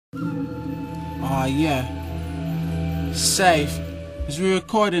Oh yeah. Safe. Is we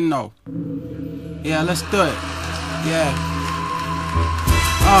recording though? Yeah, let's do it. Yeah.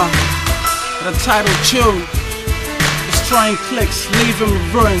 The title tune. Destroying cliques, leaving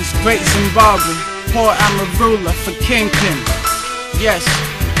ruins. Great Zimbabwe. Poor Amarula for Kingpin. Yes.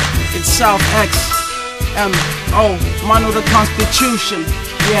 It's South X. M.O. Mono the Constitution.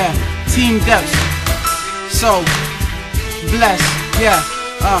 Yeah. Team Depths. So blessed. Yeah.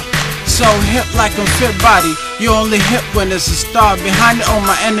 So hip like a fit body. You only hip when there's a star behind it. All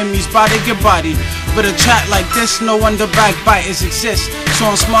my enemies body get body. But a track like this, no wonder backbiters exist. So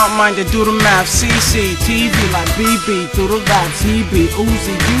I'm smart-minded, do the math. CC, TV like BB, do the raps. He be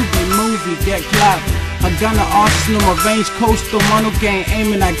Uzi, you be movie, get clapped. I got an arsenal, my range coastal, mono game,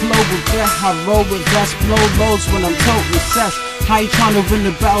 aiming at global death. I roll with vest, blow loads when I'm totally cessed. How you tryna win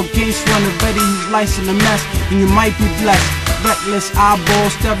the battle? Games running ready, he's life's in a mess, and you might be blessed. Reckless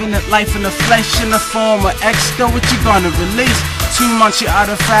eyeballs, staring at life in the flesh, in the form of extra. What you gonna release? 2 months you out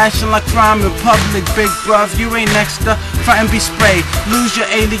of fashion like crime in public. Big bruv, you ain't next to front and be sprayed. Lose your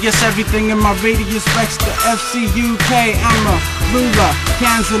alias, everything in my radius. Rex the FC UK, Amarula,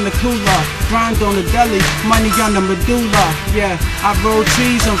 cans in the cooler. Grind on the deli, money on the medulla. Yeah, I roll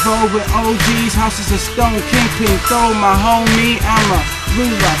trees and roll with OGs. Houses of stone, kingpin, throw my homie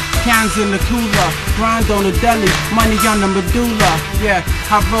Amarula. Cans in the cooler, grind on the deli, money on the medulla. Yeah,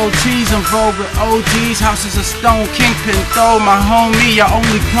 I roll trees and roll with OGs. Houses of stone, kingpin, throw my homie. Your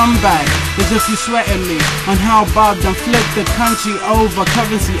only comeback is if you sweating me on how Bob done flipped the country over,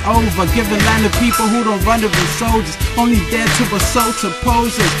 currency over, giving land to people who don't run it with soldiers, only dare to assault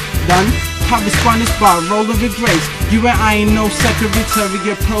opposers. Done. I respond this by rolling with grace. You and I ain't no secretary.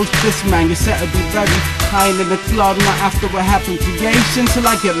 Approach this man, you said to be very high in the club. Not after what happened creation, till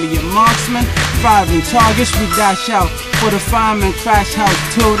I get me a marksman. Firing targets, we dash out for the fireman crash house.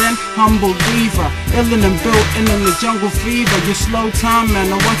 Till then, humble lever, illin' and built in the jungle fever. You slow time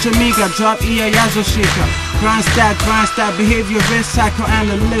man, I watch your amiga drop Yazo Shika. Grind stat, behaviorist,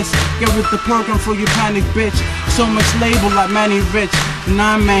 psychoanalyst. Get with the program for you panic bitch. So much label like Manny Rich.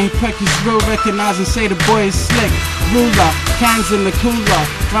 9-man, he peck his real, recognize and say the boy is slick. Ruler, cans in the cooler,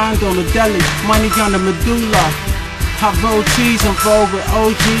 grind on the deli, money on the medulla. I roll cheese and roll with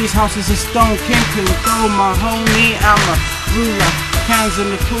OGs, houses of stone, kingpin, throw my homie Amarula. Cans in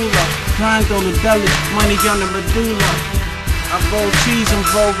the cooler, grind on the deli, money on the medulla. I roll cheese and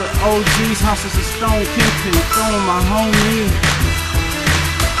roll with OGs, houses of stone, kingpin, throw my homie.